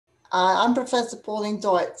I'm Professor Pauline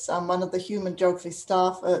Deutz. I'm one of the human geography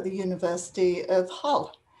staff at the University of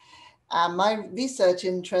Hull. And my research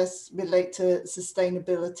interests relate to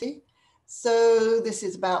sustainability. So this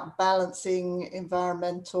is about balancing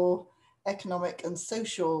environmental, economic and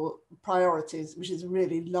social priorities, which is a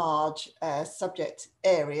really large subject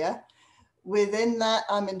area. Within that,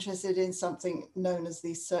 I'm interested in something known as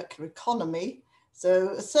the circular economy.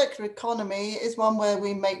 So a circular economy is one where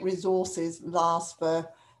we make resources last for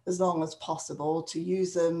as long as possible, to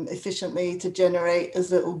use them efficiently, to generate as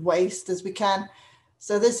little waste as we can.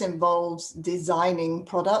 So this involves designing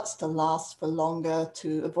products to last for longer,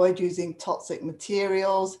 to avoid using toxic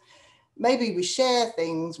materials. Maybe we share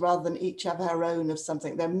things rather than each have our own of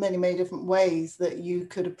something. There are many, many different ways that you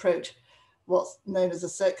could approach what's known as a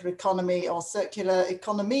circular economy or circular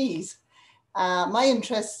economies. My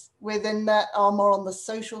interests within that are more on the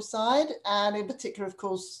social side, and in particular, of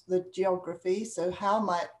course, the geography. So how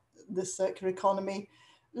might the circular economy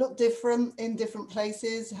look different in different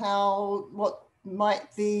places? What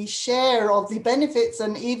might the share of the benefits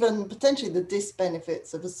and even potentially the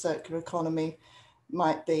disbenefits of a circular economy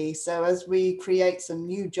might be? So as we create some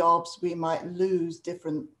new jobs, we might lose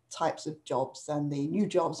different types of jobs, and the new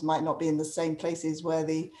jobs might not be in the same places where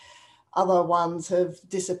the other ones have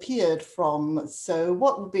disappeared from. So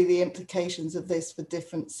what would be the implications of this for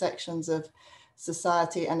different sections of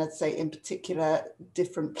society, and I'd say in particular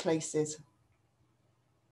different places?